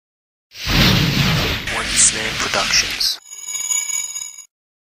Islam Productions.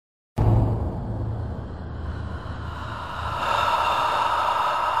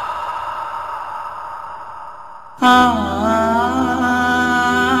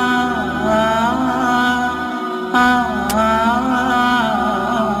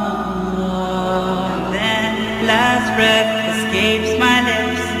 Then last breath escapes my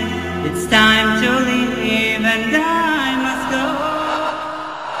lips. It's time to leave and I must go.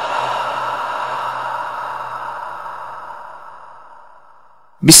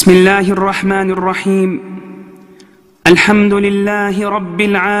 بسم الله الرحمن الرحيم. الحمد لله رب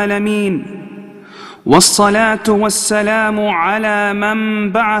العالمين، والصلاة والسلام على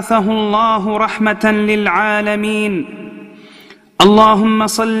من بعثه الله رحمة للعالمين. اللهم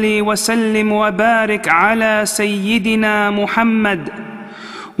صل وسلم وبارك على سيدنا محمد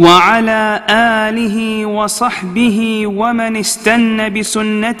وعلى آله وصحبه ومن استنى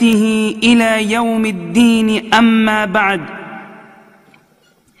بسنته إلى يوم الدين. أما بعد.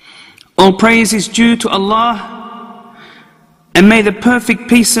 All praise is due to Allah, and may the perfect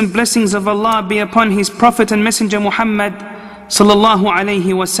peace and blessings of Allah be upon His Prophet and Messenger Muhammad sallallahu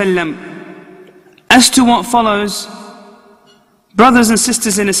alayhi wasallam. As to what follows, brothers and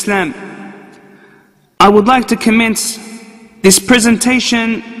sisters in Islam, I would like to commence this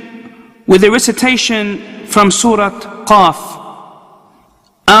presentation with a recitation from Surah Qaf.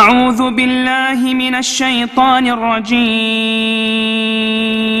 أعوذ بالله من الشيطان الرجيم.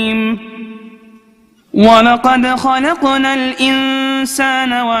 وَلَقَدْ خَلَقْنَا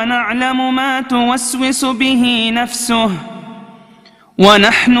الْإِنسَانَ وَنَعْلَمُ مَا تُوَسْوِسُ بِهِ نَفْسُهُ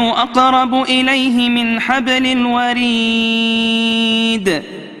وَنَحْنُ أَقْرَبُ إِلَيْهِ مِنْ حَبْلِ الْوَرِيدِ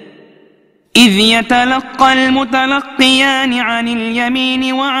إِذْ يَتَلَقَّى الْمُتَلَقِّيَانِ عَنِ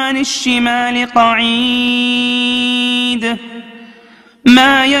الْيَمِينِ وَعَنِ الشِّمَالِ قَعِيدٌ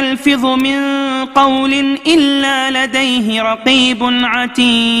ما يلفظ من قول إلا لديه رقيب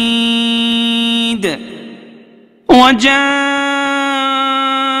عتيد وجاءت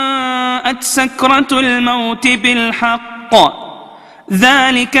سكرة الموت بالحق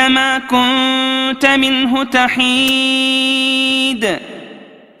ذلك ما كنت منه تحيد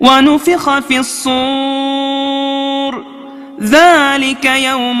ونفخ في الصور ذلك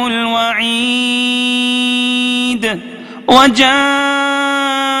يوم الوعيد وجاءت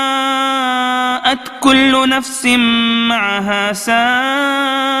كل نفس معها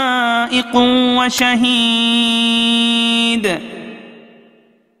سائق وشهيد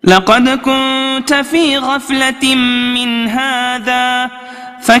لقد كنت في غفلة من هذا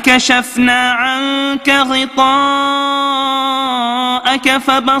فكشفنا عنك غطاءك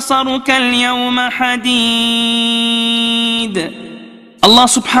فبصرك اليوم حديد. Allah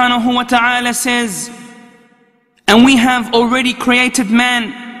subhanahu wa ta'ala says, and we have already created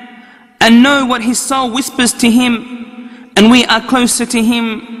man and know what his soul whispers to him, and we are closer to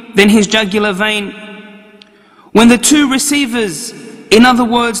him than his jugular vein. When the two receivers, in other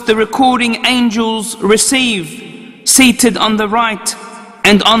words the recording angels, receive, seated on the right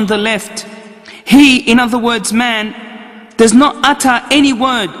and on the left, he, in other words man, does not utter any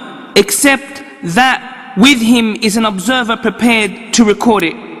word except that with him is an observer prepared to record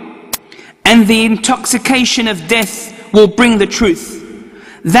it. And the intoxication of death will bring the truth.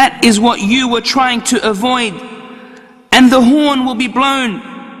 That is what you were trying to avoid. And the horn will be blown.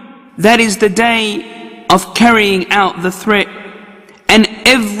 That is the day of carrying out the threat. And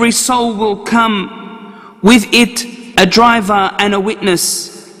every soul will come with it a driver and a witness.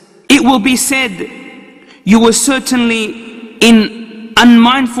 It will be said, you were certainly in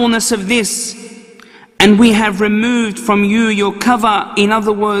unmindfulness of this, and we have removed from you your cover, in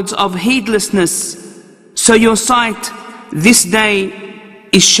other words of heedlessness, so your sight this day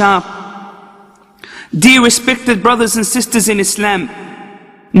is sharp. Dear respected brothers and sisters in Islam,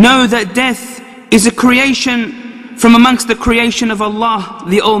 know that death is a creation from amongst the creation of Allah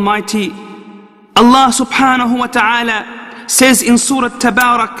the Almighty. Allah subhanahu wa ta'ala says in Surah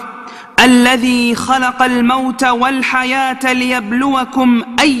Tabarak, الذي خلق الموت والحياة ليبلوكم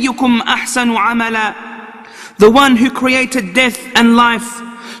أيكم أحسن عملا. The one who created death and life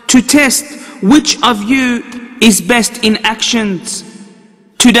to test which of you is best in actions.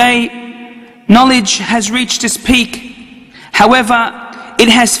 Today, knowledge has reached its peak. However, it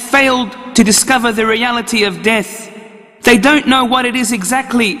has failed to discover the reality of death. They don't know what it is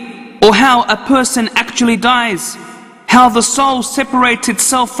exactly, or how a person actually dies, how the soul separates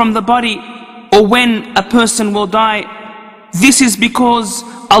itself from the body, or when a person will die. This is because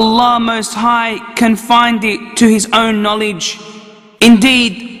Allah Most High confined it to His own knowledge.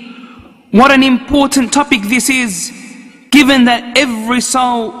 Indeed, what an important topic this is, given that every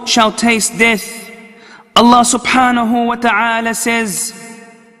soul shall taste death. Allah subhanahu wa ta'ala says,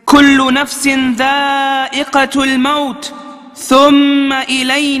 كل نفس ذائقة الموت ثم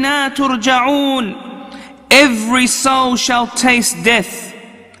إلينا ترجعون. Every soul shall taste death,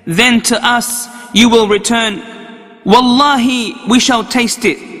 then to us you will return. Wallahi, we shall taste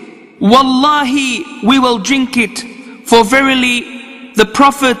it. Wallahi, we will drink it. For verily, the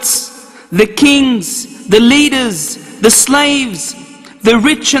prophets, the kings, the leaders, the slaves, the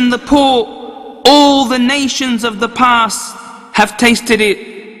rich and the poor, all the nations of the past have tasted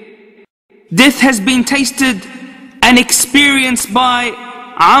it. Death has been tasted and experienced by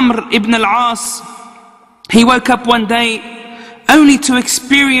Amr ibn al-As. He woke up one day only to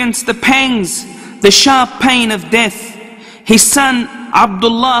experience the pangs, the sharp pain of death. His son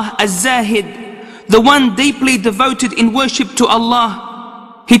Abdullah az-Zahid, the one deeply devoted in worship to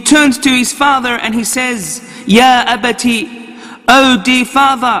Allah, he turns to his father and he says, Ya abati, O dear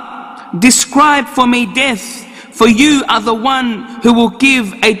father, describe for me death, for you are the one who will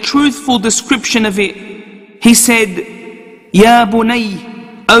give a truthful description of it. He said, Ya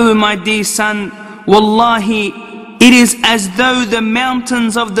bunay, O my dear son, Wallahi, it is as though the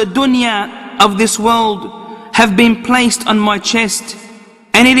mountains of the dunya of this world have been placed on my chest,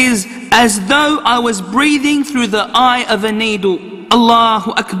 and it is as though I was breathing through the eye of a needle.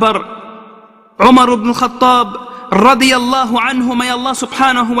 Allahu Akbar. Umar ibn al-Khattab radiyallahu anhu, may Allah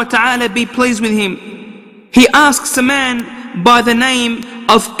subhanahu wa ta'ala be pleased with him, he asks a man by the name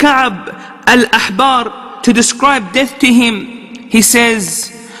of Ka'b al-Ahbar to describe death to him. He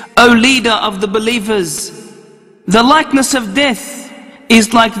says, O leader of the believers, the likeness of death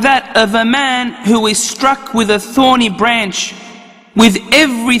is like that of a man who is struck with a thorny branch, with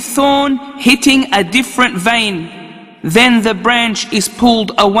every thorn hitting a different vein. Then the branch is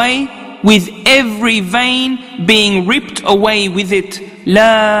pulled away, with every vein being ripped away with it.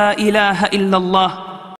 La ilaha illallah.